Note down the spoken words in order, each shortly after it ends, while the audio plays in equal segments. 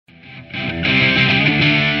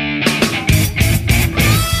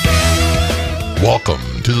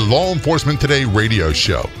Law Enforcement Today radio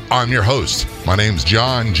show. I'm your host. My name's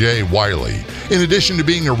John J. Wiley. In addition to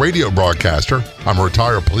being a radio broadcaster, I'm a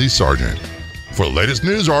retired police sergeant. For the latest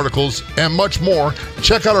news articles and much more,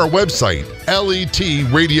 check out our website,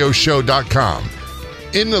 letradioshow.com.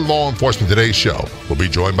 In the Law Enforcement Today show, we'll be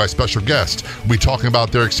joined by special guests. We'll be talking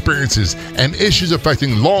about their experiences and issues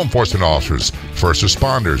affecting law enforcement officers, first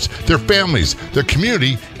responders, their families, their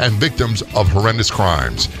community, and victims of horrendous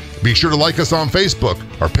crimes. Be sure to like us on Facebook.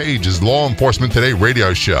 Our page is Law Enforcement Today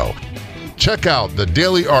Radio Show. Check out the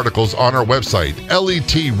daily articles on our website,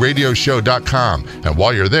 letradioshow.com. And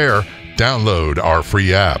while you're there, download our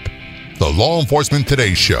free app. The Law Enforcement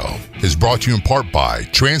Today show is brought to you in part by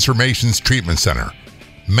Transformations Treatment Center.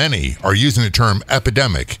 Many are using the term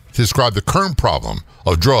epidemic to describe the current problem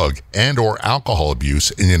of drug and or alcohol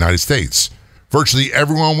abuse in the United States. Virtually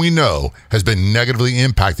everyone we know has been negatively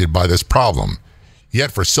impacted by this problem.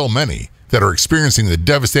 Yet for so many that are experiencing the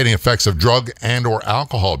devastating effects of drug and or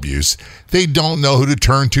alcohol abuse, they don't know who to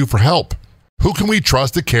turn to for help. Who can we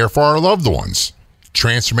trust to care for our loved ones?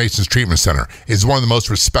 Transformations Treatment Center is one of the most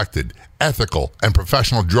respected, ethical, and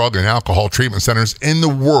professional drug and alcohol treatment centers in the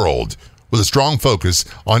world, with a strong focus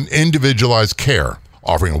on individualized care,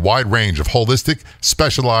 offering a wide range of holistic,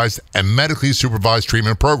 specialized, and medically supervised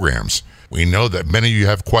treatment programs. We know that many of you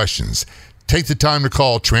have questions. Take the time to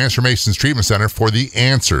call Transformations Treatment Center for the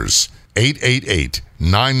answers.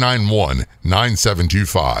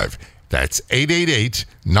 888-991-9725. That's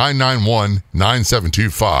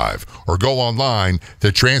 888-991-9725. Or go online to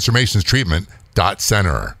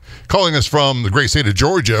transformationstreatment.center. Calling us from the great state of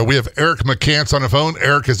Georgia, we have Eric McCants on the phone.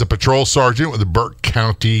 Eric is a patrol sergeant with the Burke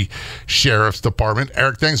County Sheriff's Department.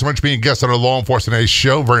 Eric, thanks so much for being a guest on our Law Enforcement Today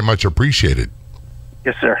show. Very much appreciated.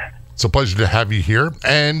 Yes, sir. It's a pleasure to have you here.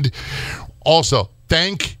 And also,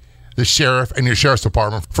 thank the sheriff and your sheriff's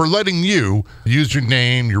department for letting you use your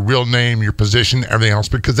name, your real name, your position, everything else,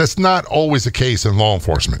 because that's not always the case in law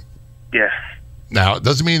enforcement. Yes. Now, it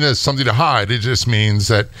doesn't mean there's something to hide. It just means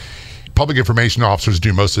that public information officers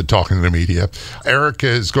do most of the talking to the media. Eric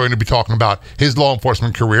is going to be talking about his law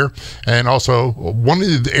enforcement career, and also one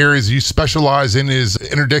of the areas you specialize in is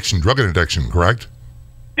interdiction, drug interdiction, correct?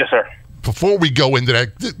 Yes, sir. Before we go into that,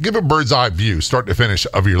 give a bird's eye view, start to finish,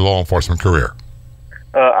 of your law enforcement career.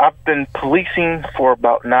 I've been policing for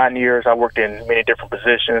about 9 years. I worked in many different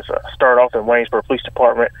positions. I started off in Waynesboro Police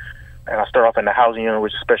Department, and I started off in the housing unit,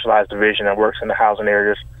 which is a specialized division that works in the housing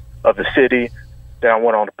areas of the city. Then I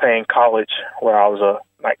went on to Payne College, where I was a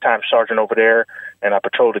nighttime sergeant over there, and I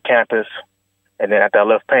patrolled the campus. And then after I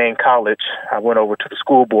left Payne College, I went over to the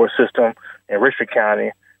school board system in Richmond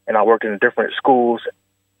County, and I worked in different schools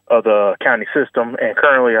of the county system. And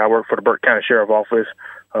currently I work for the Burke County Sheriff's Office,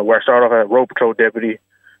 where I started off as a road patrol deputy,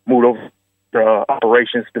 moved over to the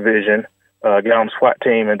operations division, got on the SWAT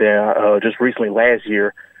team, and then just recently last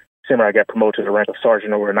year, December, I got promoted to the rank of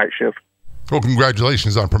sergeant over a night shift. Well,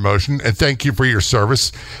 congratulations on promotion, and thank you for your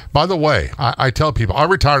service. By the way, I tell people, I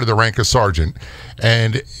retired to the rank of sergeant,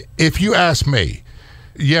 and if you ask me,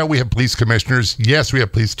 yeah, we have police commissioners. Yes, we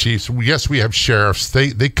have police chiefs. Yes, we have sheriffs.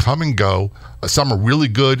 They come and go. Some are really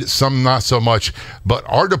good, some not so much. But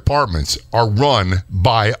our departments are run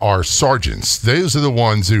by our sergeants. Those are the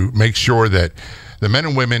ones who make sure that the men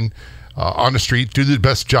and women on the street do the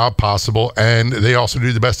best job possible, and they also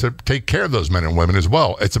do the best to take care of those men and women as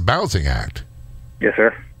well. It's a balancing act. Yes,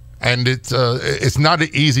 sir. And it's not an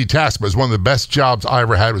easy task, but it's one of the best jobs I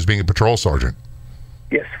ever had was being a patrol sergeant.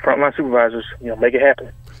 Yes, frontline supervisors, make it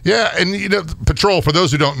happen. Yeah, and patrol, for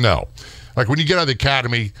those who don't know, like when you get out of the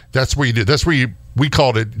academy, that's where you do. That's where we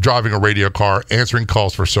called it driving a radio car, answering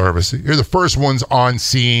calls for service. You're the first ones on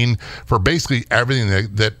scene for basically everything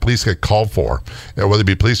that police get called for, whether it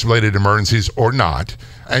be police-related emergencies or not.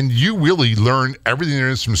 And you really learn everything there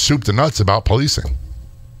is from soup to nuts about policing.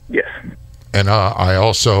 Yes. And I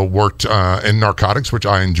also worked in narcotics, which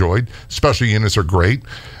I enjoyed. Special units are great.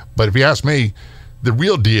 But if you ask me, the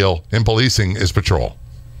real deal in policing is patrol.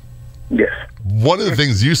 Yes. One of the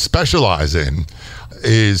things you specialize in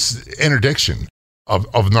is interdiction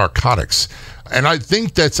of narcotics. And I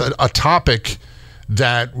think that's a topic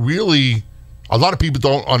that really a lot of people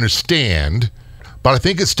don't understand, but I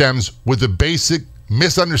think it stems with the basic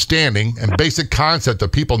misunderstanding and basic concept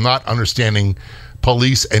of people not understanding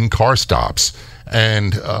police and car stops.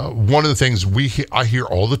 And one of the things I hear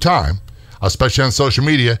all the time, especially on social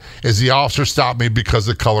media, is the officer stopped me because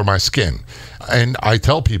of the color of my skin. And I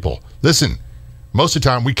tell people, listen, most of the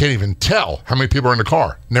time we can't even tell how many people are in the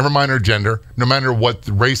car, never mind their gender, no matter what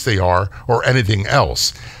race they are or anything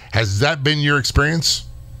else. Has that been your experience?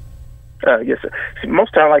 Yes, sir. See,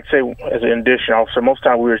 most time, like I say, as an interdiction officer, most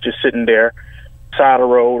time we were just sitting there side of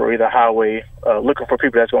the road or either highway, looking for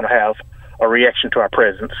people that's going to have a reaction to our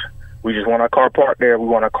presence. We just want our car parked there. We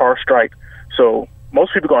want our car striped. So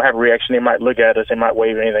most people are going to have a reaction. They might look at us. They might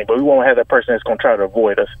wave or anything, but we won't have that person that's going to try to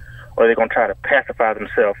avoid us, or they're going to try to pacify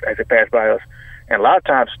themselves as they pass by us. And a lot of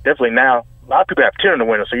times, definitely now, a lot of people have tint in the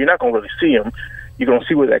window, so you're not going to really see them. You're going to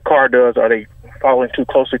see what that car does. Are they following too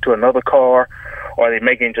closely to another car? Or are they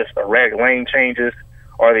making just erratic lane changes?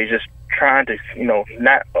 Or are they just trying to,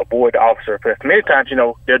 not avoid the officer? Because many times,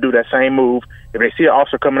 they'll do that same move. If they see an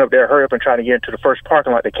officer coming up there, hurry up and try to get into the first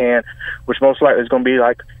parking lot they can, which most likely is going to be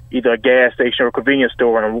like either a gas station or a convenience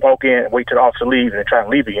store, and walk in and wait till the officer leaves and then try to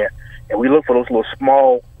leave again. And we look for those little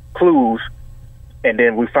small clues, and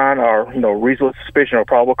then we find our, reasonable suspicion or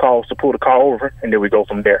probable cause to pull the car over, and then we go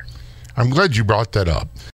from there. I'm glad you brought that up,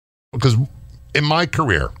 because in my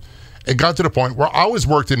career, it got to the point where I always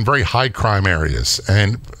worked in very high crime areas,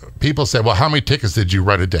 and people say, well, how many tickets did you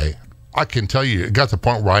write a day? I can tell you, it got to the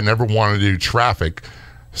point where I never wanted to do traffic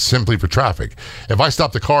simply for traffic. If I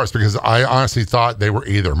stopped the cars because I honestly thought they were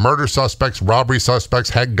either murder suspects, robbery suspects,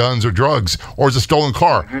 had guns or drugs, or it's a stolen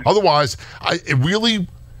car. Mm-hmm. Otherwise,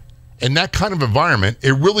 in that kind of environment,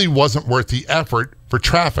 it really wasn't worth the effort for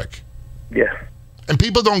traffic. Yeah. And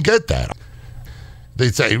people don't get that. They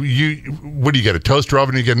say, what do you get, a toaster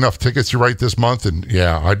oven? You get enough tickets to write this month? And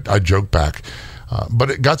yeah, I joke back.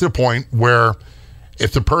 But it got to the point where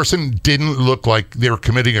if the person didn't look like they were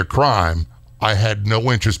committing a crime, I had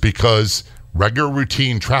no interest, because regular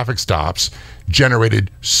routine traffic stops generated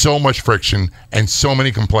so much friction and so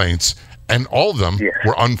many complaints, and all of them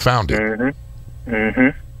were unfounded. Mm-hmm.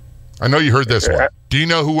 Mm-hmm. I know you heard this one. Do you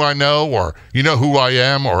know who I know, or you know who I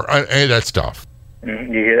am, or any of that stuff? You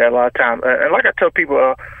hear that a lot of times. And like I tell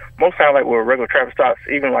people, most times, like with regular traffic stops,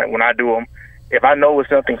 even like when I do them, if I know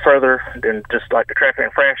it's nothing further than just like the traffic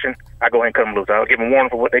infraction, I go ahead and cut them loose. I'll give them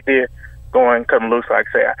warning for what they did, go ahead and cut them loose. Like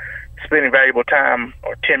I say, spending valuable time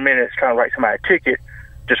or 10 minutes trying to write somebody a ticket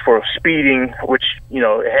just for speeding, which,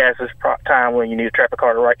 it has this time when you need a traffic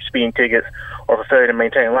car to write speeding tickets or for failure to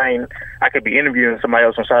maintain a lane. I could be interviewing somebody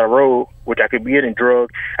else on the side of the road, which I could be getting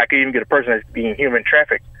drugged. I could even get a person that's being human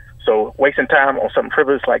trafficked. So wasting time on something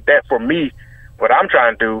frivolous like that, for me, what I'm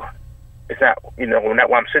trying to do, it's not, not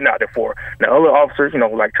what I'm sitting out there for. Now, other officers,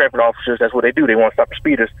 like traffic officers, that's what they do. They want to stop the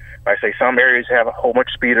speeders. Like I say, some areas have a whole bunch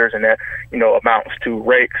of speeders, and that, amounts to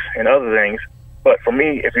wrecks and other things. But for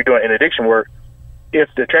me, if you're doing interdiction work, if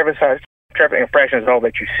the traffic infraction is all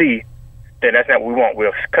that you see, then that's not what we want.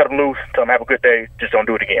 We'll cut them loose, tell them have a good day, just don't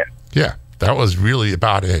do it again. Yeah, that was really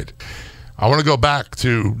about it. I want to go back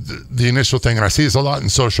to the initial thing, and I see this a lot in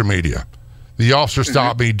social media. The officer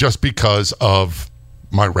stopped me just because of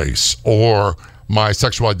my race or my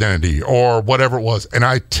sexual identity or whatever it was. And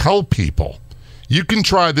I tell people, you can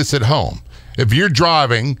try this at home. If you're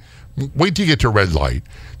driving, wait till you get to a red light.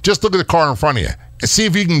 Just look at the car in front of you and see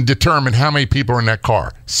if you can determine how many people are in that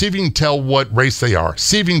car. See if you can tell what race they are.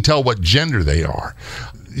 See if you can tell what gender they are.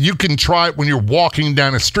 You can try it when you're walking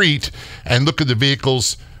down a street and look at the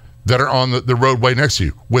vehicles that are on the roadway next to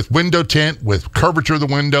you. With window tint, with curvature of the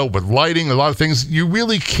window, with lighting, a lot of things, you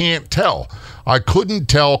really can't tell. I couldn't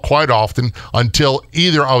tell quite often until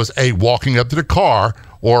either I was walking up to the car,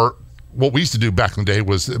 or what we used to do back in the day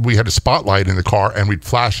was we had a spotlight in the car and we'd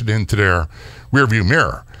flash it into their rearview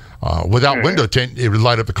mirror. Without window tint, it would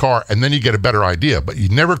light up the car, and then you get a better idea. But you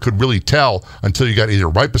never could really tell until you got either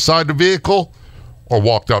right beside the vehicle or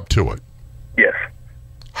walked up to it. Yes.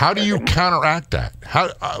 How do you counteract that?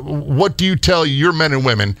 What do you tell your men and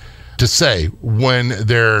women to say when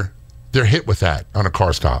they're hit with that on a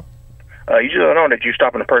car stop? You just don't know that you're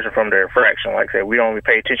stopping a person from their infraction. Like I said, we don't really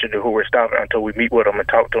pay attention to who we're stopping until we meet with them and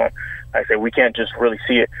talk to them. Like I said, we can't just really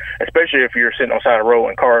see it, especially if you're sitting on the side of the road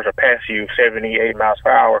and cars are passing you 78 miles per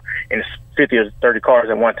hour and it's 50 or 30 cars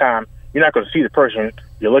at one time. You're not going to see the person.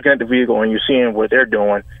 You're looking at the vehicle and you're seeing what they're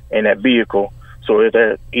doing in that vehicle. So if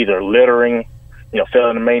they're either littering,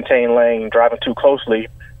 failing to maintain lane, driving too closely,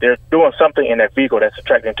 they're doing something in that vehicle that's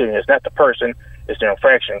attracting to you. It's not the person, it's their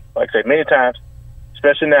infraction. Like I said, many times,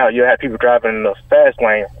 especially now, you have people driving in the fast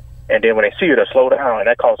lane, and then when they see you, they'll slow down, and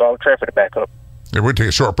that causes all the traffic to back up. Yeah, we'll take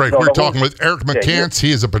a short break. We're talking with Eric McCants.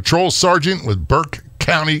 He is a patrol sergeant with Burke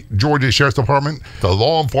County, Georgia Sheriff's Department. The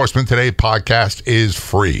Law Enforcement Today podcast is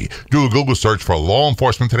free. Do a Google search for Law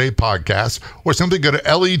Enforcement Today podcast, or simply go to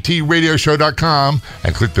letradioshow.com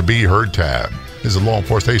and click the Be Heard tab. This is a Law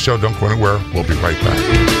Enforcement Today show. Don't go anywhere. We'll be right back.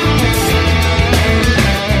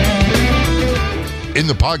 In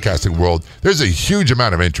the podcasting world, there's a huge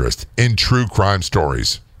amount of interest in true crime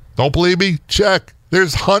stories. Don't believe me? Check.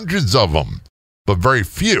 There's hundreds of them, but very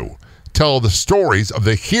few tell the stories of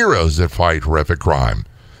the heroes that fight horrific crime.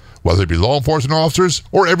 whether it be law enforcement officers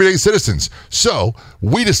or everyday citizens. So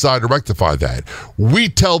we decided to rectify that. We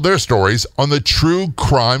tell their stories on the True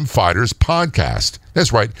Crime Fighters podcast.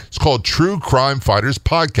 That's right. It's called True Crime Fighters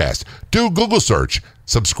Podcast. Do a Google search.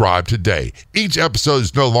 Subscribe today. Each episode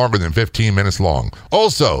is no longer than 15 minutes long.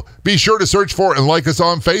 Also, be sure to search for and like us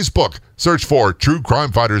on Facebook. Search for True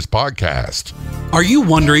Crime Fighters Podcast. Are you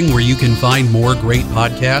wondering where you can find more great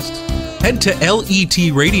podcasts? Head to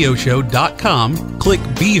letradioshow.com, click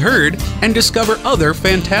Be Heard, and discover other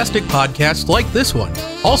fantastic podcasts like this one.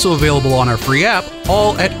 Also available on our free app,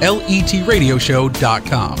 all at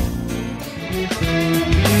letradioshow.com.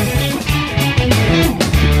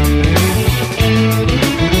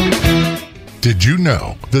 Did you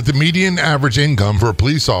know that the median average income for a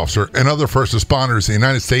police officer and other first responders in the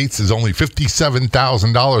United States is only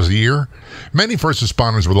 $57,000 a year? Many first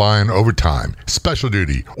responders rely on overtime, special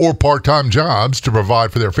duty, or part-time jobs to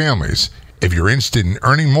provide for their families. If you're interested in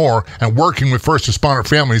earning more and working with first responder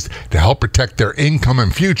families to help protect their income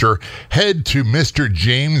and future, head to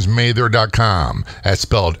MrJamesMather.com. That's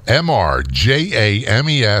spelled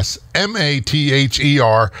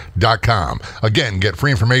MrJamesMather.com. Again, get free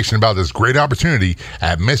information about this great opportunity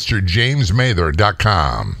at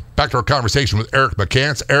MrJamesMather.com. Back to our conversation with Eric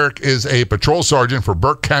McCants. Eric is a patrol sergeant for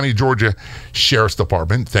Burke County, Georgia Sheriff's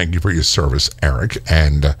Department. Thank you for your service, Eric.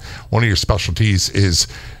 And one of your specialties is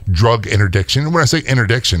drug interdiction. And when I say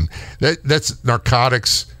interdiction, that's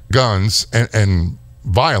narcotics, guns, and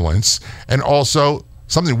violence, and also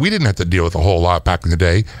something we didn't have to deal with a whole lot back in the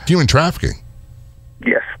day, human trafficking.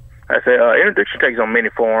 Yes. I say interdiction takes on many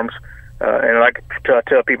forms. And like I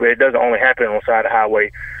tell people, it doesn't only happen on the side of the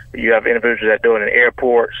highway. You have individuals that do it in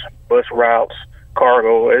airports, bus routes,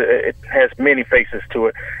 cargo. It has many faces to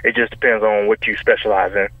it. It just depends on what you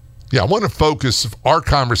specialize in. Yeah, I want to focus our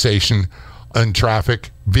conversation on traffic,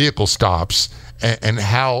 vehicle stops, and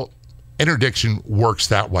how interdiction works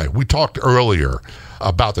that way. We talked earlier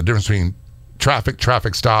about the difference between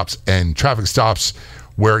traffic stops and traffic stops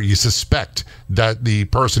where you suspect that the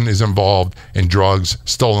person is involved in drugs,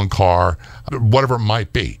 stolen car, whatever it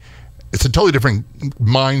might be. It's a totally different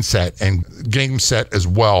mindset and game set as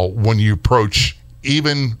well when you approach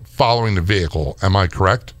even following the vehicle. Am I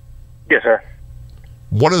correct? Yes, sir.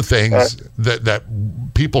 One of the things that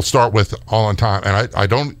people start with all the time, and I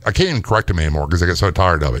can't even correct them anymore because I get so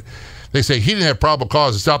tired of it. They say he didn't have probable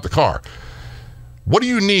cause to stop the car. What do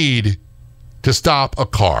you need to stop a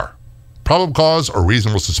car? Probable cause or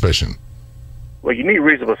reasonable suspicion? Well, you need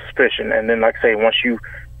reasonable suspicion, and then, like I say, once you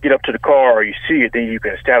get up to the car or you see it, then you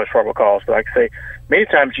can establish probable cause. But like I say, many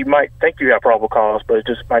times you might think you have probable cause, but it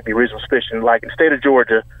just might be reasonable suspicion. Like in the state of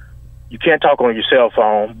Georgia, you can't talk on your cell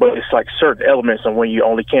phone, but it's like certain elements on when you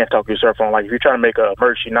only can't talk on your cell phone. Like if you're trying to make an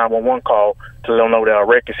emergency 911 call to let them know that a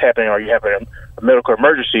wreck is happening or you're having a medical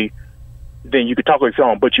emergency, then you can talk on your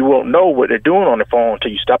phone, but you won't know what they're doing on the phone until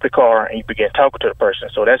you stop the car and you begin talking to the person.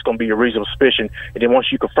 So that's going to be your reasonable suspicion. And then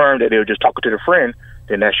once you confirm that they were just talking to their friend,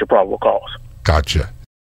 then that's your probable cause. Gotcha.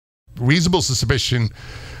 Reasonable suspicion,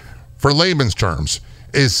 for layman's terms,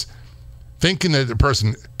 is thinking that the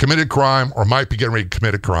person committed crime or might be getting ready to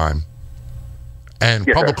commit a crime. And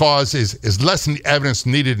yes, probable cause is less than the evidence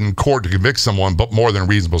needed in court to convict someone, but more than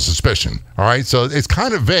reasonable suspicion. All right? So it's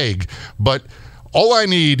kind of vague, but all I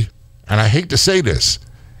need, and I hate to say this,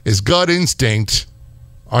 is gut instinct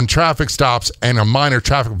on traffic stops and a minor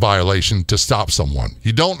traffic violation to stop someone.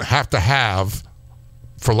 You don't have to have,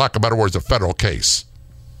 for lack of better words, a federal case.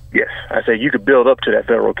 Yes, I say you could build up to that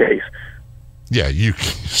federal case. Yeah, you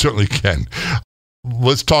certainly can.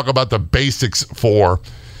 Let's talk about the basics for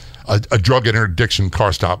a drug interdiction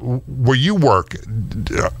car stop. Where you work,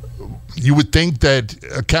 you would think that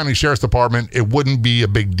a county sheriff's department, it wouldn't be a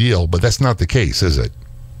big deal, but that's not the case, is it?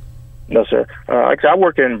 No, sir. I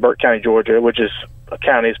work in Burke County, Georgia, which is a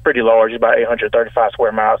county. It's pretty large. It's about 835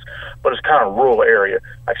 square miles, but it's kind of a rural area.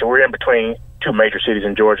 Like I said, we're in between two major cities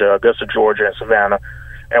in Georgia, Augusta, Georgia, and Savannah.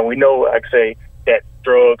 And we know, like I say, that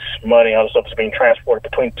drugs, money, all the stuff is being transported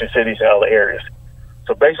between two cities and other areas.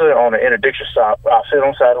 So basically on an interdiction stop, I'll sit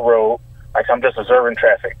on the side of the road, like I'm just observing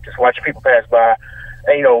traffic, just watching people pass by.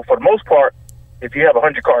 And, you know, for the most part, if you have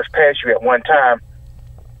 100 cars pass you at one time,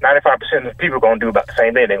 95% of the people are going to do about the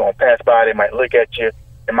same thing. They're going to pass by, they might look at you,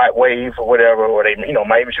 they might wave or whatever, or they, you know,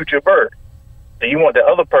 might even shoot you a bird. So you want the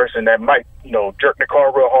other person that might, you know, jerk the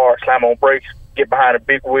car real hard, slam on brakes, get behind a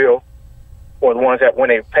big wheel, or the ones that when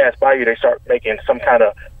they pass by you, they start making some kind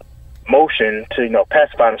of motion to, you know,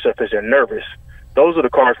 pacify themselves because they're nervous. Those are the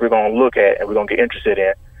cars we're going to look at and we're going to get interested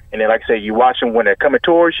in. And then, like I say, you watch them when they're coming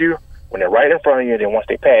towards you, when they're right in front of you, and then once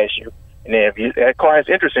they pass you. And then if that car has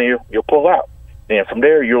interest in you, you'll pull out. Then from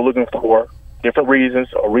there, you're looking for different reasons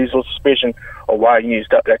or reasonable suspicion of why you need to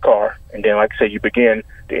stop that car. And then, like I said, you begin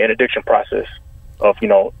the interdiction process of,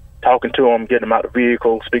 talking to them, getting them out of the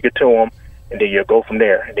vehicle, speaking to them, and then you go from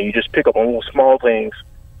there. And then you just pick up on little small things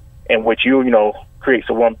in which creates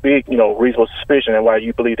a one big, reasonable suspicion and why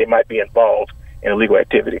you believe they might be involved in illegal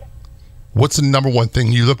activity. What's the number one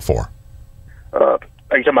thing you look for?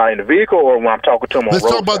 Are you talking about in the vehicle or when I'm talking to them on Let's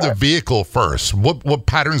talk about roadside? the vehicle first. What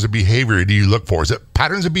patterns of behavior do you look for? Is it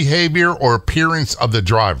patterns of behavior or appearance of the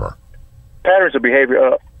driver? Patterns of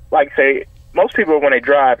behavior, like say, most people when they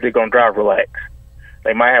drive, they're going to drive relaxed.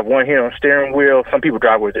 They might have one hand on the steering wheel. Some people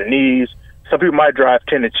drive with their knees. Some people might drive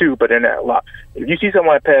 10 to 2, but they're not locked. If you see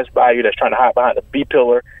someone pass by you that's trying to hide behind a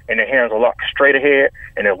B-pillar and their hands are locked straight ahead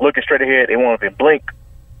and they're looking straight ahead, they won't even blink,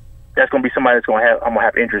 that's going to be somebody I'm going to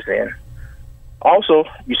have interest in. Also,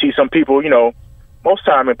 you see some people, most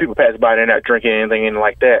time when people pass by, they're not drinking anything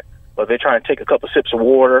like that, but they're trying to take a couple of sips of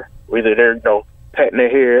water, whether they're, patting their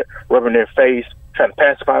head, rubbing their face, trying to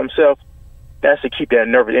pacify themselves. That's to keep that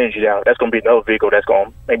nervous energy down. That's going to be another vehicle that's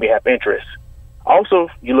going to maybe have interest. Also,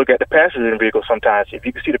 you look at the passengers in the vehicle sometimes. If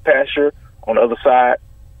you can see the passenger on the other side,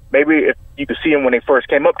 maybe if you can see them when they first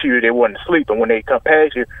came up to you, they wasn't asleep, and when they come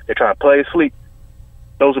past you, they're trying to play asleep.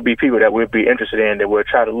 Those would be people that we'd be interested in, that would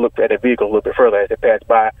try to look at the vehicle a little bit further as they pass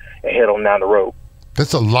by and head on down the road.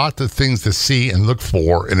 That's a lot of things to see and look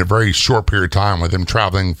for in a very short period of time with them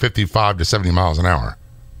traveling 55 to 70 miles an hour.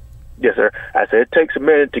 Yes, sir. I said it takes a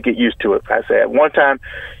minute to get used to it. I said at one time,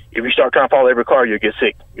 if you start trying to follow every car, you'll get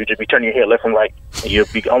sick. You'll just be turning your head left and right, and you'll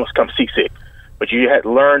be almost come seasick. But you had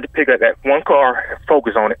to learn to pick up that one car and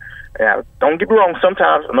focus on it. And don't get me wrong,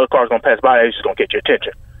 sometimes another car's going to pass by, it's just going to get your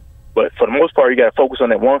attention. But for the most part, you got to focus on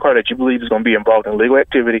that one car that you believe is going to be involved in illegal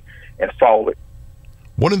activity and follow it.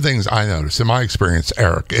 One of the things I noticed in my experience,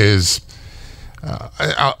 Eric, is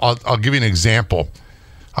I'll give you an example.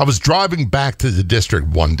 I was driving back to the district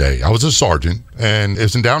one day. I was a sergeant, and it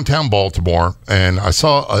was in downtown Baltimore, and I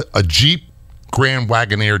saw a Jeep Grand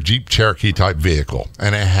Wagoneer, Jeep Cherokee type vehicle,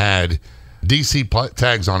 and it had DC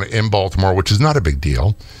tags on it in Baltimore, which is not a big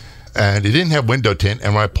deal. And it didn't have window tint.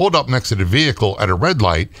 And when I pulled up next to the vehicle at a red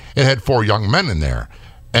light, it had 4 young men in there.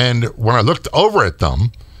 And when I looked over at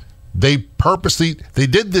them, they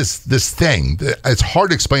did this thing. It's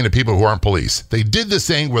hard to explain to people who aren't police. They did this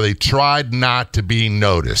thing where they tried not to be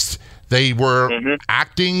noticed. They were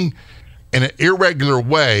acting in an irregular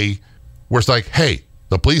way where it's like, hey,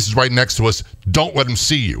 the police is right next to us. Don't let them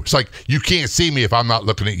see you. It's like, you can't see me if I'm not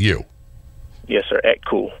looking at you. Yes, sir. Act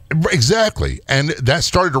cool. Exactly. And that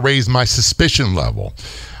started to raise my suspicion level.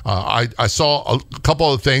 I saw a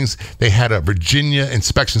couple of things. They had a Virginia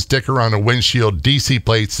inspection sticker on the windshield, DC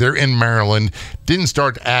plates. They're in Maryland. Didn't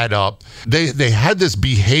start to add up. They had this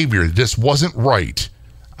behavior that just wasn't right.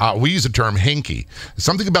 We use the term hinky.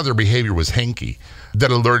 Something about their behavior was hinky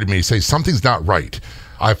that alerted me to say something's not right.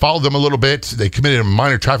 I followed them a little bit. They committed a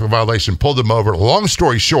minor traffic violation, pulled them over. Long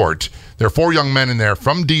story short, there are 4 young men in there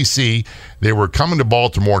from D.C. They were coming to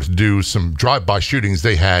Baltimore to do some drive-by shootings.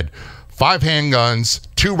 They had 5 handguns,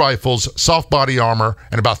 2 rifles, soft body armor,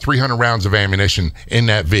 and about 300 rounds of ammunition in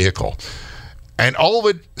that vehicle. And all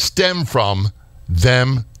of it stemmed from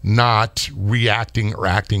them not reacting or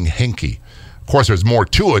acting hinky. Of course, there's more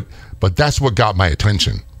to it, but that's what got my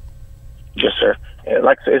attention. Yes, sir. And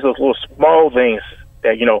like I said, it's those little small things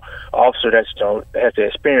that, officer that's has the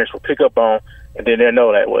experience will pick up on, and then they'll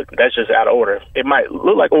know that that's just out of order. It might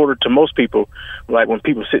look like order to most people, like when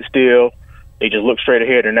people sit still, they just look straight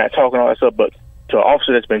ahead and not talking all that stuff. But to an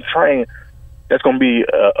officer that's been trained, that's going to be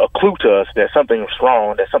a clue to us that something is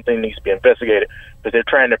wrong, that something needs to be investigated, because they're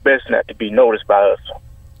trying their best not to be noticed by us.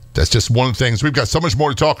 That's just one of the things. We've got so much more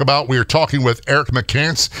to talk about. We are talking with Eric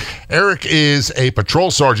McCants. Eric is a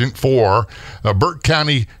patrol sergeant for the Burke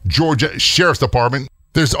County, Georgia Sheriff's Department.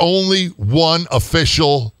 There's only one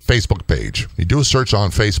official Facebook page. You do a search on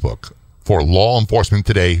Facebook for Law Enforcement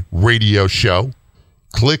Today radio show.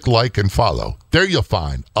 Click like and follow. There you'll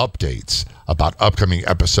find updates about upcoming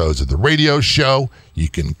episodes of the radio show. You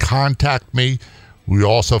can contact me. We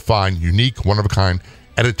also find unique, one-of-a-kind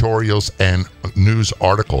editorials and news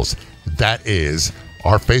articles. That is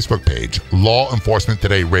our Facebook page, Law Enforcement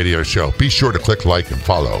Today radio show. Be sure to click like and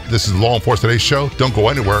follow. This is Law Enforcement Today show. Don't go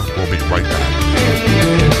anywhere. We'll be right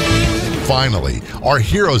back. Finally, our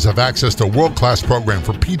heroes have access to a world-class program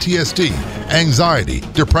for PTSD, anxiety,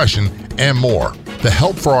 depression, and more. The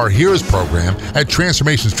Help for Our Heroes program at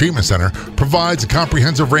Transformations Treatment Center provides a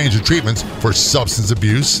comprehensive range of treatments for substance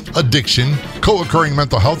abuse, addiction, co-occurring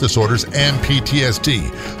mental health disorders, and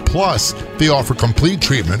PTSD. Plus, they offer complete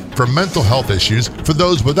treatment for mental health issues for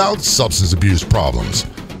those without substance abuse problems.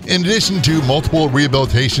 In addition to multiple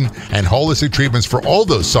rehabilitation and holistic treatments for all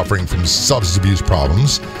those suffering from substance abuse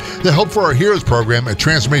problems, the Help for Our Heroes program at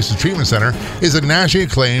Transformations Treatment Center is a nationally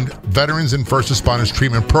acclaimed veterans and first responders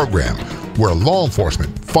treatment program where law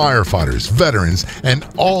enforcement, firefighters, veterans, and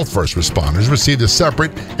all first responders receive the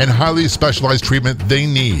separate and highly specialized treatment they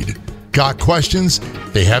need. Got questions?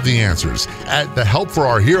 They have the answers at the Help for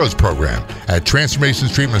Our Heroes program at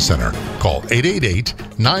Transformations Treatment Center. Call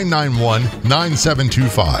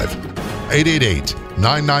 888-991-9725.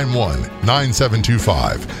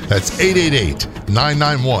 888-991-9725. That's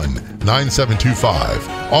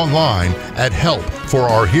 888-991-9725. Online at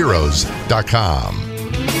helpforourheroes.com.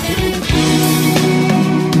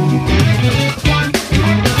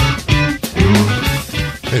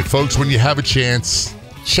 Hey, folks, when you have a chance,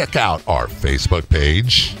 check out our Facebook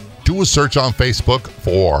page. Do a search on Facebook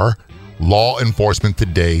for Law Enforcement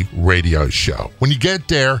Today Radio Show. When you get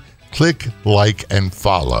there, click like and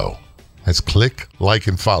follow. That's click like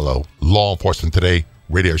and follow Law Enforcement Today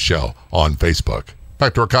Radio Show on Facebook.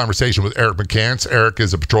 Back to our conversation with Eric McCants. Eric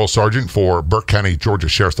is a patrol sergeant for Burke County, Georgia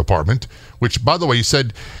Sheriff's Department, which, by the way, you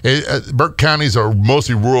said Burke counties are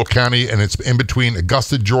mostly rural county, and it's in between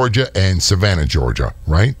Augusta, Georgia, and Savannah, Georgia,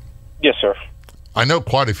 right? Yes, sir. I know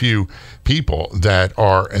quite a few people that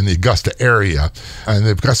are in the Augusta area, and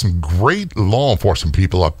they've got some great law enforcement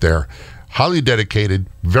people up there, highly dedicated,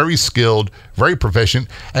 very skilled, very proficient.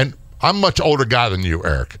 And I'm a much older guy than you,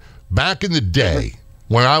 Eric. Back in the day,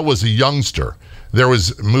 when I was a youngster, there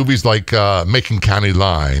was movies like Macon County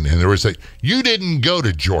Line, and there was you didn't go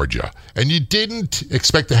to Georgia, and you didn't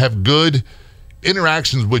expect to have good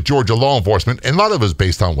interactions with Georgia law enforcement, and a lot of it was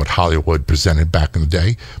based on what Hollywood presented back in the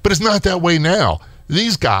day, but it's not that way now.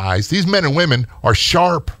 These guys, these men and women, are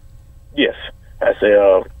sharp. Yes. I say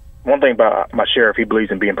one thing about my sheriff, he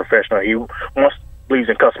believes in being professional. He believes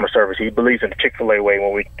in customer service. He believes in the Chick-fil-A way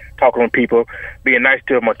when we talk to people, being nice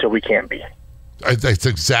to them until we can't be. That's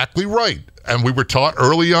exactly right. And we were taught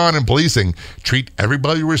early on in policing, treat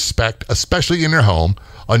everybody with respect, especially in their home,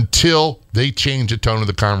 until they change the tone of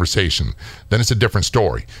the conversation. Then it's a different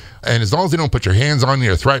story. And as long as they don't put your hands on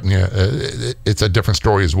you or threaten you, it's a different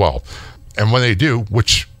story as well. And when they do,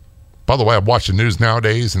 which, by the way, I've watched the news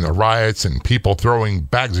nowadays and the riots and people throwing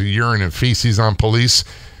bags of urine and feces on police,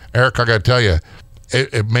 Eric, I got to tell you,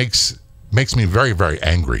 it makes me very, very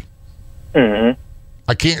angry. Mm-hmm.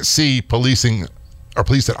 I can't see policing, or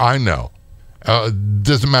police that I know,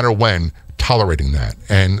 doesn't matter when, tolerating that.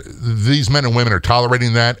 And these men and women are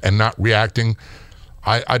tolerating that and not reacting.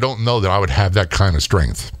 I don't know that I would have that kind of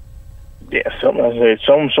strength. Yeah, some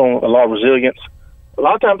a lot of resilience. A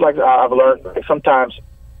lot of times, like I've learned, sometimes,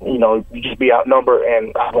 you just be outnumbered,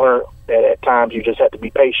 and I've learned that at times you just have to be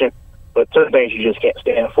patient, but certain things you just can't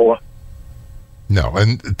stand for. No,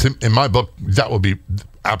 and in my book, that would be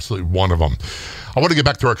absolutely one of them. I want to get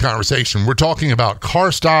back to our conversation. We're talking about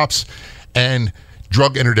car stops and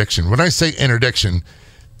drug interdiction. When I say interdiction,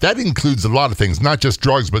 that includes a lot of things, not just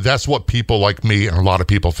drugs, but that's what people like me and a lot of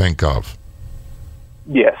people think of.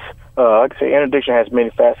 Yes. Like I say, interdiction has many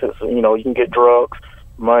facets. You can get drugs,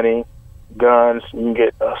 money, guns. You can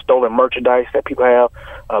get stolen merchandise that people have.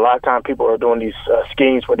 A lot of times people are doing these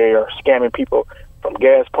schemes where they are scamming people from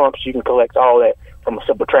gas pumps. You can collect all that from a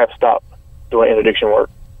simple traffic stop doing interdiction work.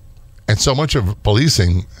 And so much of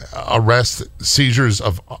policing, arrests, seizures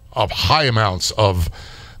of high amounts of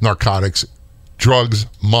narcotics, drugs,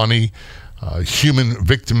 money, human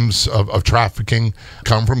victims of trafficking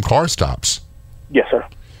come from car stops. Yes, sir.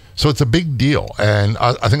 So it's a big deal, and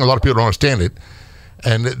I think a lot of people don't understand it.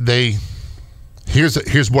 And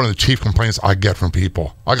here's one of the chief complaints I get from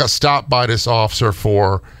people. I got stopped by this officer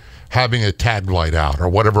for having a tag light out or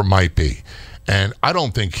whatever it might be, and I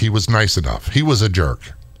don't think he was nice enough. He was a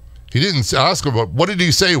jerk. He didn't ask him, what did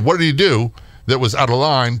he say? What did he do that was out of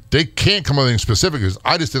line? They can't come up with anything specific.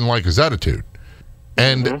 I just didn't like his attitude.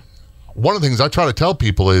 And one of the things I try to tell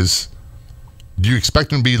people is, do you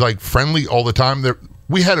expect him to be like friendly all the time?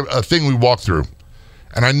 We had a thing we walked through,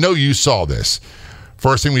 and I know you saw this.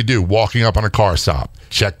 First thing we do, walking up on a car stop,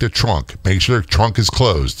 check the trunk, make sure the trunk is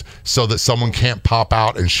closed so that someone can't pop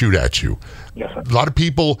out and shoot at you. Yes, sir. A lot of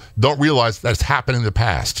people don't realize that's happened in the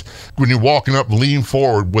past. When you're walking up, lean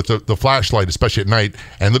forward with the flashlight, especially at night,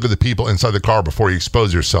 and look at the people inside the car before you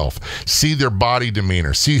expose yourself. See their body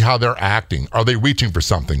demeanor. See how they're acting. Are they reaching for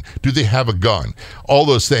something? Do they have a gun? All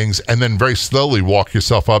those things, and then very slowly walk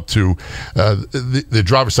yourself up to the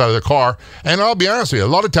driver's side of the car. And I'll be honest with you, a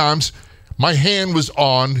lot of times, my hand was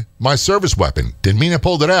on my service weapon. Didn't mean I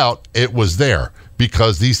pulled it out. It was there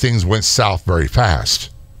because these things went south very fast.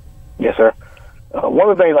 Yes, sir. One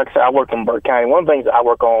of the things, like I said, I work in Burke County. One of the things I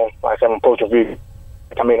work on, like I said, I'm approaching vehicle.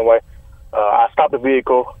 come in the way. I stop the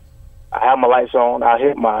vehicle. I have my lights on. I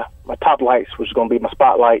hit my top lights, which is going to be my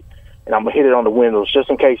spotlight, and I'm going to hit it on the windows just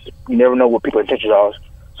in case. You never know what people's intentions are.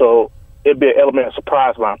 So it'd be an element of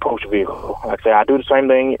surprise when I approach the vehicle. Like I say, I do the same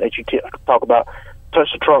thing that you talk about. Touch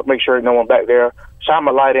the truck, make sure no one back there. Shine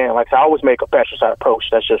my light in. Like I say, I always make a passenger side approach.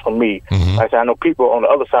 That's just for me. Mm-hmm. Like I say, I know people on the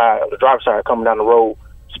other side, the driver's side, coming down the road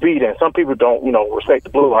speeding. Some people don't, respect the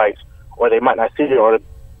blue lights, or they might not see it,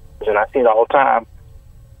 and I see it all the time.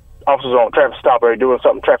 Officers on traffic stop are doing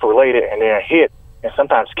something traffic related, and they're hit and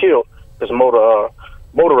sometimes killed because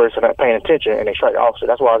motorists are not paying attention and they strike the officer.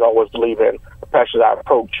 That's why I always believe in a passenger side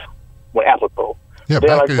approach when applicable. Yeah,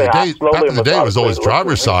 back in the day, it was always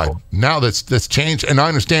driver's side. Now that's changed, and I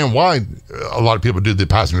understand why a lot of people do the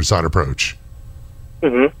passenger side approach.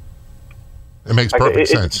 Mm-hmm. It makes perfect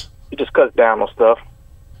sense. It just cuts down on stuff.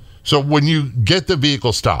 So when you get the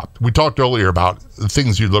vehicle stopped, we talked earlier about the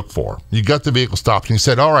things you look for. You got the vehicle stopped, and you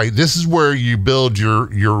said, all right, this is where you build your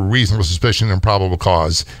reasonable suspicion and probable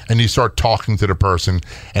cause, and you start talking to the person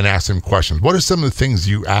and ask them questions. What are some of the things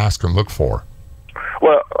you ask and look for?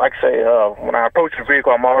 Well, like I say, when I approach the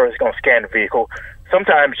vehicle, I'm always going to scan the vehicle.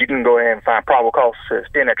 Sometimes you can go ahead and find probable cause to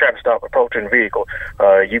stand at traffic stop approaching the vehicle.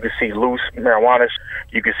 You can see loose marijuana,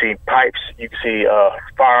 you can see pipes, you can see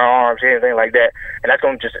firearms, anything like that. And that's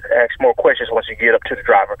going to just ask more questions once you get up to the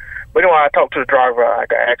driver. But when I talk to the driver, I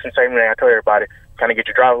ask them the same thing I tell everybody. Kind of get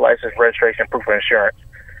your driver's license, registration, proof of insurance.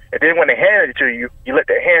 And then when they hand it to you, you let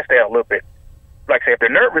their hands stay out a little bit. Like I say, if they're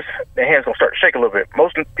nervous, their hands going to start to shake a little bit.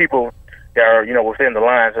 Most people that are, within the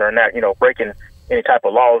lines are not, breaking any type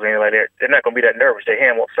of laws or anything like that, they're not going to be that nervous. Their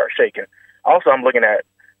hand won't start shaking. Also, I'm looking at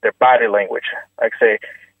their body language. Like I say,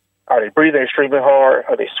 are they breathing extremely hard?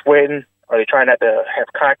 Are they sweating? Are they trying not to have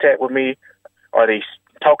contact with me? Are they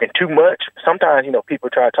talking too much? Sometimes, people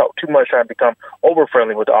try to talk too much, trying to become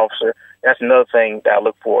over-friendly with the officer. That's another thing that I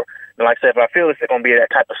look for. And like I said, if I feel it's going to be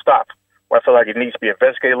that type of stop where I feel like it needs to be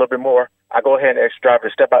investigated a little bit more, I go ahead and ask the driver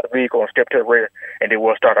to step out the vehicle and step to the rear, and then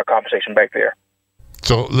we'll start our conversation back there.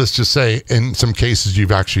 So let's just say in some cases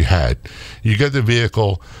you've actually had, you get the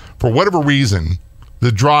vehicle, for whatever reason,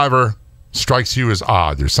 the driver strikes you as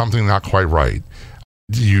odd. There's something not quite right.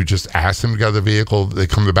 Do you just ask them to get out of the vehicle, they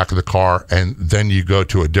come to the back of the car, and then you go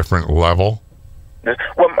to a different level?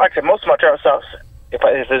 Well, like I said, most of my traffic stops, if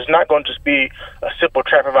it's not going to just be a simple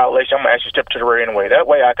traffic violation, I'm going to ask you to step to the rear anyway. That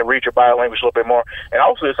way I can read your body language a little bit more. And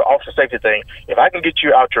also, it's an officer safety thing. If I can get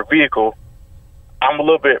you out your vehicle, I'm a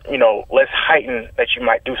little bit, less heightened that you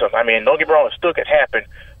might do something. I mean, don't get me wrong, it still could happen,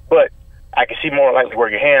 but I can see more likely where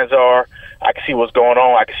your hands are. I can see what's going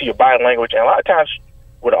on. I can see your body language. And a lot of times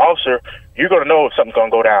with an officer, you're going to know if something's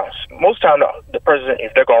going to go down. Most of the time, the person,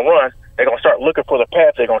 if they're going to run, they're going to start looking for the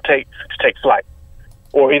path they're going to take flight.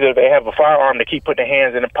 Or either they have a firearm, they keep putting their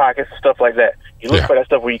hands in the pockets and stuff like that. You look for that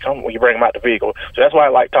stuff when you bring them out the vehicle. So that's why I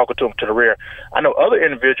like talking to them to the rear. I know other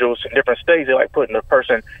individuals in different states, they like putting the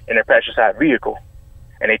person in their passenger side vehicle,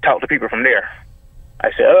 and they talk to people from there.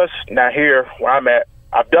 I say, us, not here where I'm at.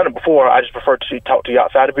 I've done it before. I just prefer to talk to you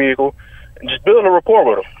outside the vehicle and just build a rapport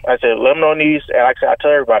with them. I said, let them know needs. And like I said, I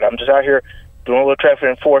tell everybody, I'm just out here doing a little traffic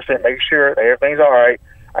enforcement, making sure that everything's all right.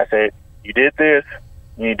 I said, you did this.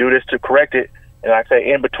 You need to do this to correct it. And like I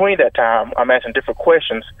say, in between that time, I'm asking different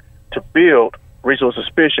questions to build reasonable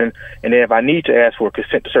suspicion. And then if I need to ask for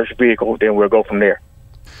consent to search the vehicle, then we'll go from there.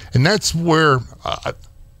 And that's where,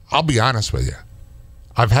 I'll be honest with you.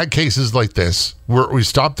 I've had cases like this where we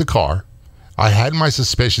stopped the car. I had my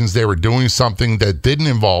suspicions they were doing something that didn't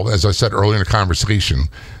involve, as I said earlier in the conversation,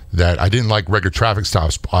 that I didn't like regular traffic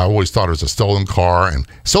stops. I always thought it was a stolen car, and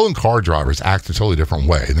stolen car drivers act a totally different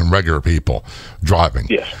way than regular people driving.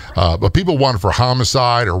 Yes. But people want it for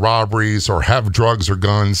homicide or robberies or have drugs or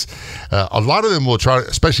guns. A lot of them will try,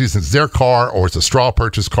 especially since it's their car or it's a straw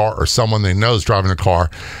purchase car or someone they know is driving the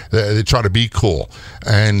car, they try to be cool.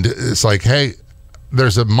 And it's like, hey,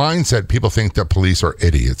 there's a mindset, people think that police are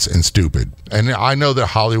idiots and stupid. And I know that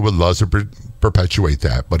Hollywood loves to perpetuate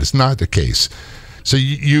that, but it's not the case. So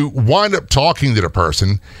you wind up talking to the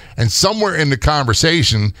person, and somewhere in the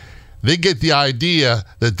conversation, they get the idea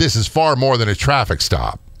that this is far more than a traffic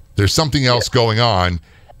stop. There's something else going on.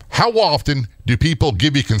 How often do people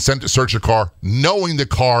give you consent to search a car knowing the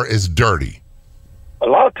car is dirty? A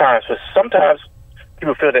lot of times, but sometimes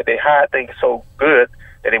people feel that they hide things so good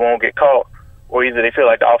that they won't get caught, or either they feel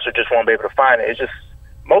like the officer just won't be able to find it. It's just,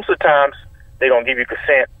 most of the times, they're going to give you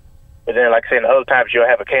consent, but then, like I said, other times you'll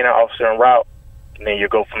have a canine officer en route, and then you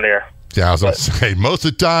go from there. Yeah, I was going to say, most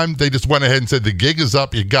of the time, they just went ahead and said, the gig is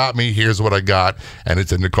up, you got me, here's what I got, and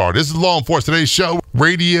it's in the car. This is Law Enforcement Today's show.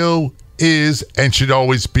 Radio is and should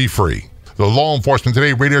always be free. The Law Enforcement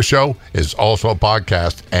Today radio show is also a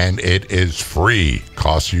podcast, and it is free.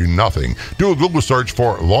 Costs you nothing. Do a Google search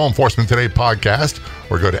for Law Enforcement Today podcast,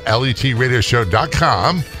 or go to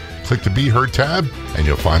letradioshow.com. Click the Be Heard tab, and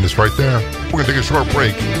you'll find us right there. We're going to take a short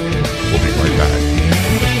break. We'll be right back.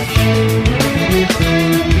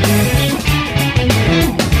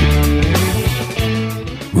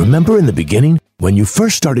 Remember in the beginning, when you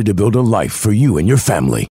first started to build a life for you and your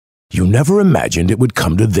family, you never imagined it would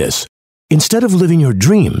come to this. Instead of living your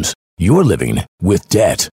dreams, you're living with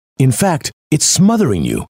debt. In fact, it's smothering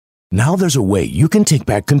you. Now there's a way you can take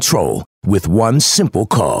back control with one simple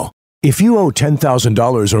call. If you owe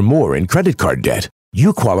 $10,000 or more in credit card debt,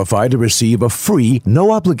 you qualify to receive a free,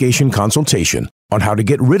 no-obligation consultation on how to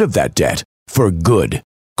get rid of that debt for good.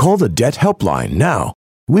 Call the Debt Helpline now.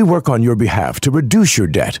 We work on your behalf to reduce your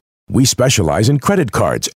debt. We specialize in credit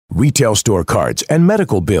cards, retail store cards, and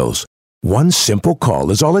medical bills. One simple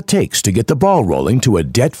call is all it takes to get the ball rolling to a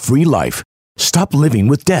debt-free life. Stop living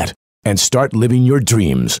with debt and start living your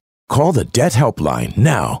dreams. Call the Debt Helpline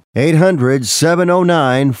now.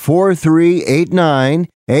 800-709-4389.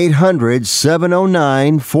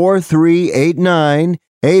 800-709-4389.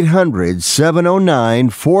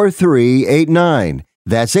 800-709-4389.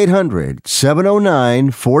 That's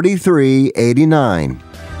 800-709-4389.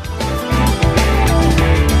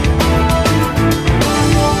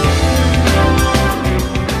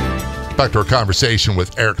 Back to our conversation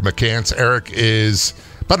with Eric McCants. Eric is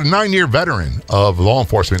about a 9-year veteran of law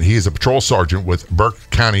enforcement. He is a patrol sergeant with Burke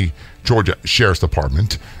County, Georgia Sheriff's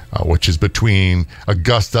Department, which is between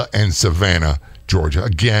Augusta and Savannah, Georgia.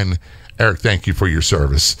 Again, Eric, thank you for your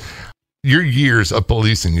service. Your years of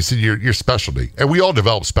policing, you said your specialty, and we all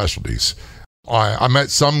develop specialties. I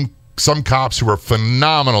met some cops who were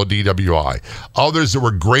phenomenal DWI, others that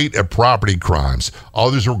were great at property crimes,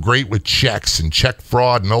 others were great with checks and check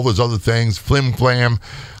fraud and all those other things, flim flam.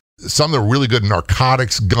 Some that are really good in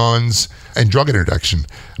narcotics, guns, and drug interdiction,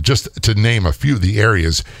 just to name a few of the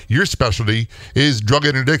areas. Your specialty is drug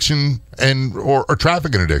interdiction or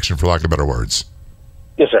traffic interdiction, for lack of better words.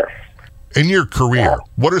 Yes, sir. In your career,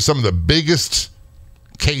 what are some of the biggest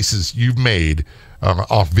cases you've made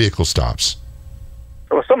off vehicle stops?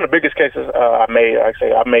 Well, some of the biggest cases I made,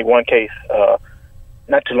 I made one case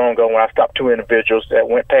not too long ago when I stopped two individuals that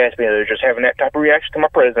went past me. They were just having that type of reaction to my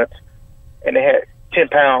presence, and they had 10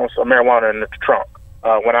 pounds of marijuana in the trunk.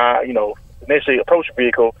 When I, initially approached the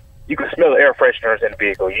vehicle, you could smell the air fresheners in the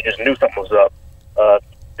vehicle. You just knew something was up.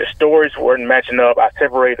 The stories weren't matching up. I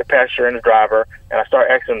separated the passenger and the driver, and I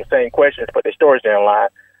started asking them the same questions, but their stories didn't line.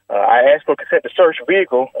 I asked for consent to search the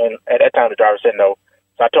vehicle, and at that time the driver said no.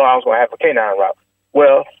 So I told him I was going to have a canine route.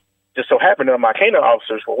 Well, just so happened that my canine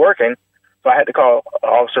officers were working, so I had to call an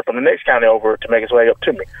officer from the next county over to make his way up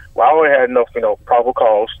to me. Well, I already had enough, probable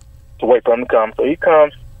cause to wait for him to come. So he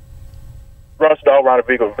comes, runs the dog around the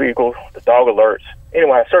vehicle, the dog alerts.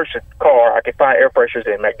 Anyway, I searched the car. I could find air fresheners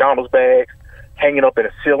in McDonald's bags, hanging up in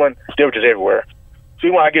the ceiling. They were just everywhere. See,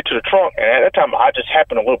 when I get to the trunk, and at that time, I just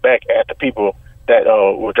happened to look back at the people that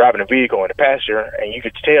were driving the vehicle and the passenger, and you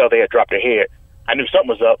could tell they had dropped their head. I knew something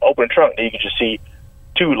was up. Open the trunk, and you could just see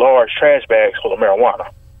 2 large trash bags full of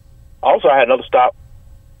marijuana. Also, I had another stop,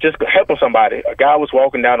 just helping somebody. A guy was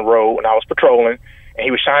walking down the road, and I was patrolling, and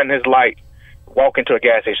he was shining his light, walking to a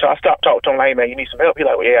gas station. So I stopped, talking to him, like, hey, man, you need some help? He's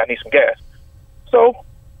like, well, yeah, I need some gas. So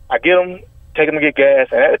I get him, take him to get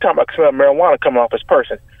gas, and at the time I could smell marijuana coming off his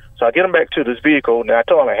person. So I get him back to this vehicle, and I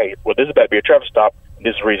told him, like, hey, well, this is about to be a traffic stop, and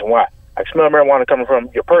this is the reason why. I smell marijuana coming from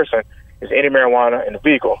your person. Is there any marijuana in the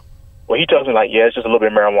vehicle? Well, he tells me, like, yeah, it's just a little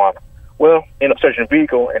bit of marijuana. Well, end up searching the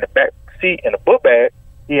vehicle, and the back seat and the book bag,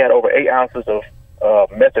 he had over 8 ounces of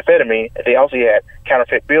methamphetamine, and they also had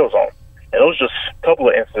counterfeit bills on. And those are just a couple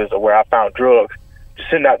of instances of where I found drugs, just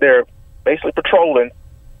sitting out there basically patrolling,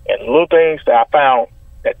 and little things that I found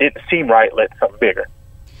that didn't seem right led to something bigger.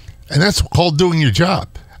 And that's called doing your job.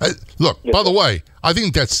 Look, yes, by the way, I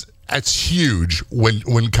think that's huge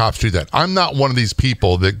when cops do that. I'm not one of these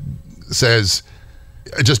people that says,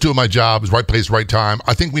 just doing my job, right place, right time.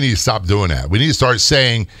 I think we need to stop doing that. We need to start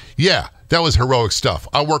saying, yeah, that was heroic stuff.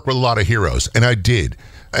 I work with a lot of heroes, and I did.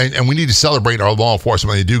 And we need to celebrate our law enforcement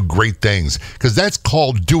when they do great things, because that's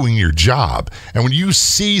called doing your job. And when you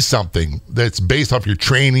see something that's based off your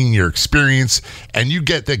training, your experience, and you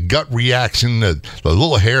get the gut reaction, the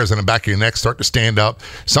little hairs on the back of your neck start to stand up,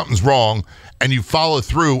 something's wrong, and you follow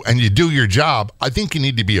through and you do your job, I think you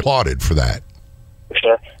need to be applauded for that.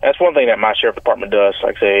 Sure. That's one thing that my sheriff department does.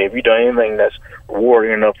 Like I say, if you've done anything that's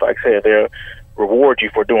rewarding enough, like I said, they'll reward you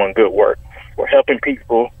for doing good work, for helping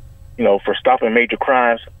people, for stopping major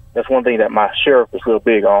crimes. That's one thing that my sheriff is real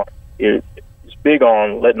big on. It's big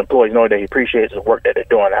on letting employees know that he appreciates the work that they're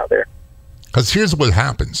doing out there. Because here's what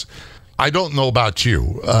happens. I don't know about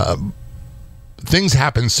you. Things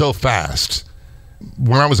happen so fast.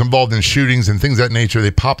 When I was involved in shootings and things of that nature,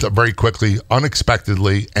 they popped up very quickly,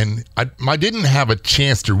 unexpectedly, and I didn't have a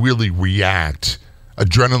chance to really react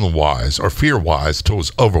adrenaline-wise or fear-wise till it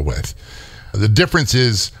was over with. The difference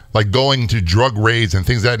is like going to drug raids and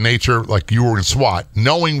things of that nature, like you were in SWAT,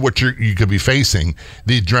 knowing what you could be facing,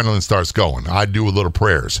 the adrenaline starts going. I do a little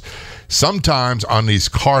prayers. Sometimes on these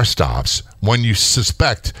car stops, when you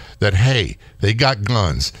suspect that, hey, they got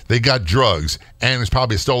guns, they got drugs, and it's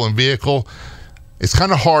probably a stolen vehicle, it's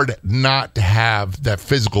kind of hard not to have that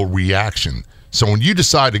physical reaction. So when you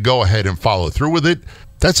decide to go ahead and follow through with it,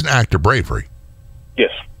 that's an act of bravery.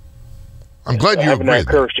 Yes. I'm glad you having agree. That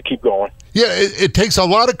courage to keep going. Yeah, it takes a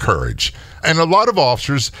lot of courage. And a lot of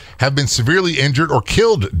officers have been severely injured or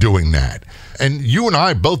killed doing that. And you and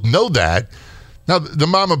I both know that. Now, the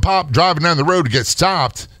mom and pop driving down the road to get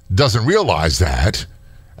stopped doesn't realize that.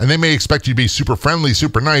 And they may expect you to be super friendly,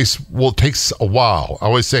 super nice. Well, it takes a while. I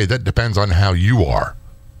always say that depends on how you are.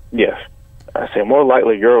 Yes. I say more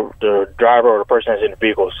likely the driver or the person that's in the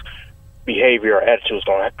vehicle's behavior or attitude is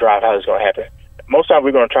going to drive how it's going to happen. Most times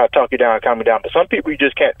we're going to try to talk you down and calm you down, but some people you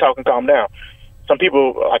just can't talk and calm down. Some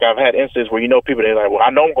people, like I've had instances where people, they're like, well, I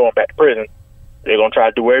know I'm going back to prison. They're going to try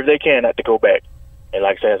to do whatever they can not to go back. And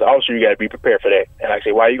like I said, as an officer, you got to be prepared for that. And like I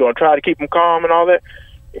say, why are you going to try to keep them calm and all that?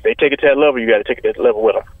 If they take it to that level, you got to take it to that level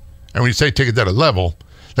with them. And when you say take it to that level,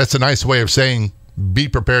 that's a nice way of saying be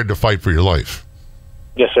prepared to fight for your life.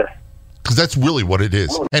 Yes, sir. Because that's really what it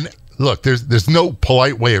is. And look, there's no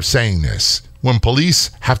polite way of saying this. When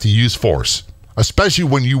police have to use force, especially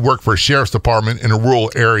when you work for a sheriff's department in a rural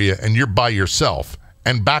area and you're by yourself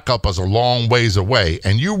and backup is a long ways away,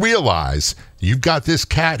 and you realize you've got this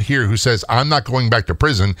cat here who says, I'm not going back to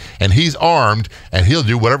prison, and he's armed and he'll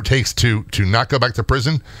do whatever it takes to not go back to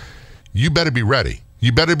prison, you better be ready.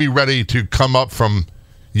 You better be ready to come up from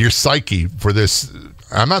your psyche for this.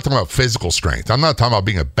 I'm not talking about physical strength. I'm not talking about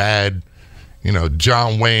being a bad,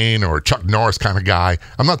 John Wayne or Chuck Norris kind of guy.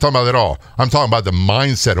 I'm not talking about that at all. I'm talking about the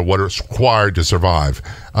mindset of what is required to survive.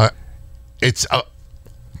 I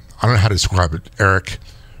don't know how to describe it, Eric.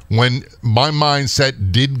 When my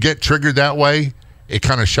mindset did get triggered that way, it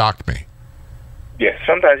kind of shocked me. Yeah,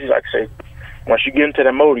 sometimes, like I say, once you get into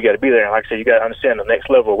that mode, you got to be there. And like I said, you got to understand the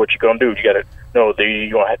next level of what you're going to do. You got to know that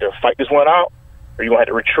you're going to have to fight this one out, or you're going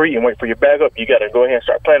to have to retreat and wait for your backup. You got to go ahead and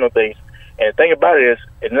start planning on things. And the thing about it is,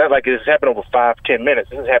 it's not like this happened over 5-10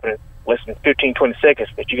 minutes. This is happening less than 15-20 seconds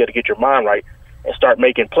that you got to get your mind right and start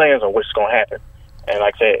making plans on what's going to happen. And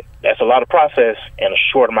like I said, that's a lot of process in a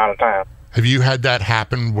short amount of time. Have you had that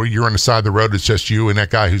happen where you're on the side of the road, it's just you and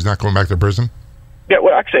that guy who's not going back to prison? Yeah,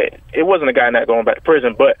 well, like I said, it wasn't a guy not going back to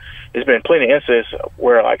prison, but there's been plenty of instances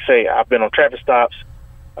where, like I say, I've been on traffic stops.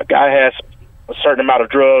 A guy has a certain amount of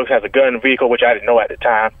drugs, has a gun in the vehicle, which I didn't know at the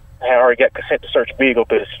time. I had already got consent to search the vehicle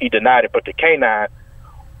because he denied it, but the K-9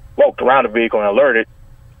 walked around the vehicle and alerted.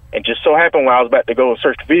 And just so happened when I was about to go and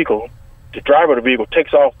search the vehicle, the driver of the vehicle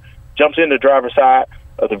takes off, jumps in the driver's side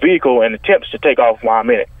of the vehicle and attempts to take off while I'm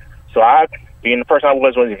in it. So I, being the person I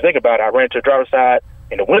wasn't even thinking about it, I ran to the driver's side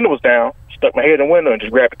and the window was down, stuck my head in the window and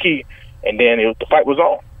just grabbed the key, and then the fight was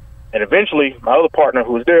on. And eventually my other partner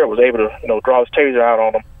who was there was able to, draw his taser out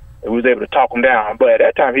on him, and we was able to talk him down. But at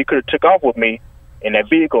that time he could have took off with me in that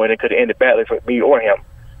vehicle and it could have ended badly for me or him.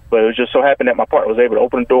 But it was just so happened that my partner was able to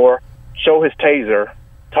open the door, show his taser,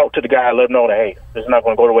 talk to the guy, let him know that, hey, this is not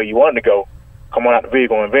going to go the way you wanted to go. Come on out the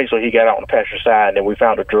vehicle, and eventually he got out on the passenger side, and then we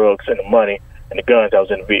found the drugs and the money and the guns that was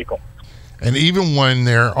in the vehicle. And even when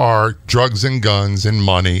there are drugs and guns and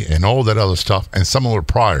money and all that other stuff and similar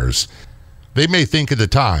priors, they may think at the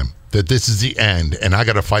time that this is the end and I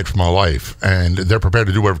got to fight for my life, and they're prepared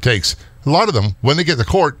to do whatever it takes. A lot of them, when they get to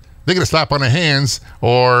court, they get a slap on the hands,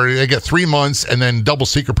 or they get 3 months and then double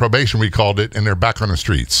secret probation, we called it, and they're back on the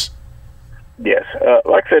streets. Yes.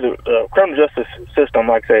 Like I said, the criminal justice system,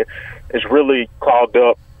 like I said, is really clogged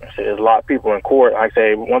up. There's a lot of people in court. Like I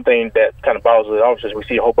say, one thing that kind of bothers the officers, we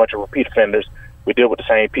see a whole bunch of repeat offenders. We deal with the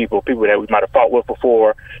same people that we might have fought with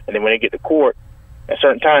before, and then when they get to court, at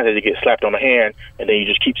certain times they get slapped on the hand, and then you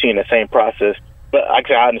just keep seeing the same process. But like I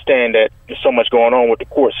say, I understand that there's so much going on with the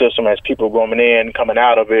court system as people going in, coming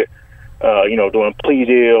out of it, doing plea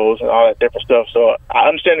deals and all that different stuff. So I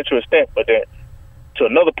understand it to an extent, but then to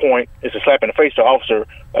another point, it's a slap in the face to the officer.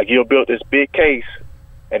 Like, you'll build this big case,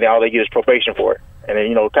 and then all they get is probation for it. And then,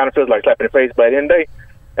 it kind of feels like slapping in the face, but at the end of the day,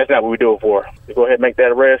 that's not what we do it for. We go ahead and make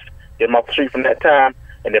that arrest, get them off the street from that time,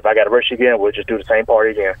 and if I got to arrest you again, we'll just do the same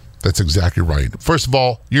party again. That's exactly right. First of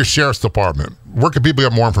all, your sheriff's department, where can people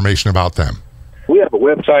get more information about them? have a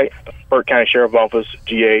website, Burke County Sheriff Office,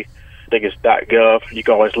 GA. I think it's .gov. You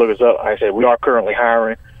can always look us up. Like I said, we are currently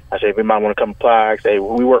hiring. I said, if you might want to come apply, I say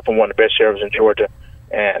we work for one of the best sheriffs in Georgia,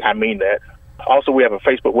 and I mean that. Also, we have a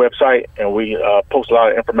Facebook website, and we post a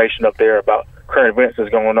lot of information up there about current events that's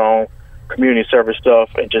going on, community service stuff,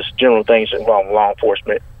 and just general things involving law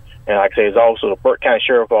enforcement. And like I say, it's also the Burke County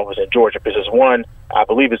Sheriff Office in Georgia, because there's one, I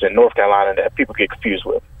believe, is in North Carolina that people get confused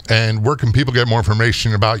with. And where can people get more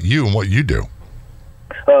information about you and what you do?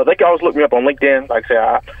 They can always look me up on LinkedIn. Like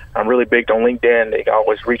I say, I'm really big on LinkedIn. They can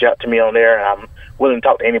always reach out to me on there, and I'm willing to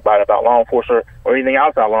talk to anybody about law enforcement or anything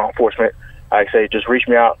outside law enforcement. Like I say, just reach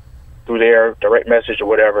me out through there, direct message or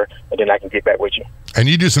whatever, and then I can get back with you. And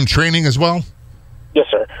you do some training as well? Yes,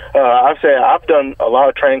 sir. I've done a lot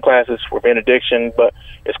of training classes for interdiction, but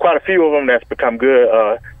it's quite a few of them that's become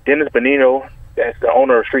good. Dennis Benino, that's the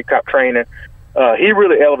owner of Street Cop Training, he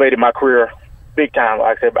really elevated my career big time.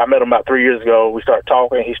 Like I said, I met him about 3 years ago. We started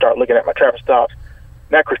talking. He started looking at my traffic stops,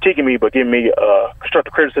 not critiquing me, but giving me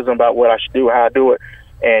constructive criticism about what I should do, how I do it.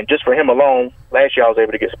 And just for him alone, last year I was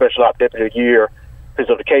able to get Special Ops Deputy of the Year because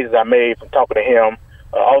of the cases I made from talking to him.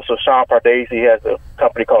 Also, Sean Pardes, he has a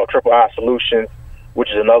company called Triple I Solutions, which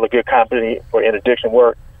is another good company for interdiction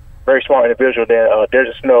work. Very smart individual. Then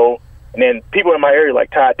Desert Snow. And then people in my area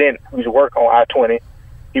like Todd Dent, who used to work on I-20.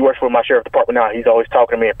 He works for my sheriff department now. He's always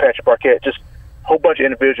talking to me, and Patrick Parkett. Just a whole bunch of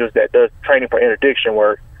individuals that does training for interdiction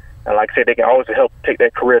work. And like I said, they can always help take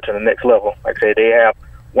that career to the next level. Like I said, they have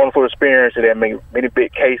wonderful experience, and they make many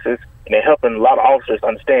big cases, and they're helping a lot of officers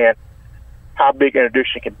understand how big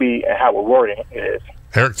interdiction can be and how rewarding it is.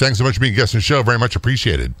 Eric, thanks so much for being a guest on the show. Very much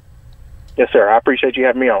appreciated. Yes, sir. I appreciate you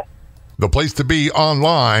having me on. The place to be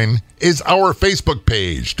online is our Facebook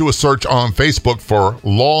page. Do a search on Facebook for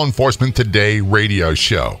Law Enforcement Today Radio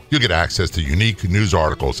Show. You'll get access to unique news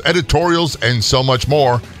articles, editorials, and so much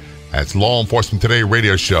more. That's Law Enforcement Today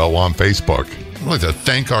Radio Show on Facebook. I'd like to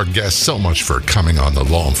thank our guests so much for coming on the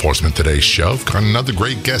Law Enforcement Today Show. We've got another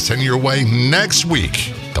great guest heading your way next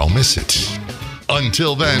week. Don't miss it.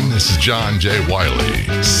 Until then, this is John J.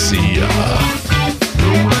 Wiley. See ya.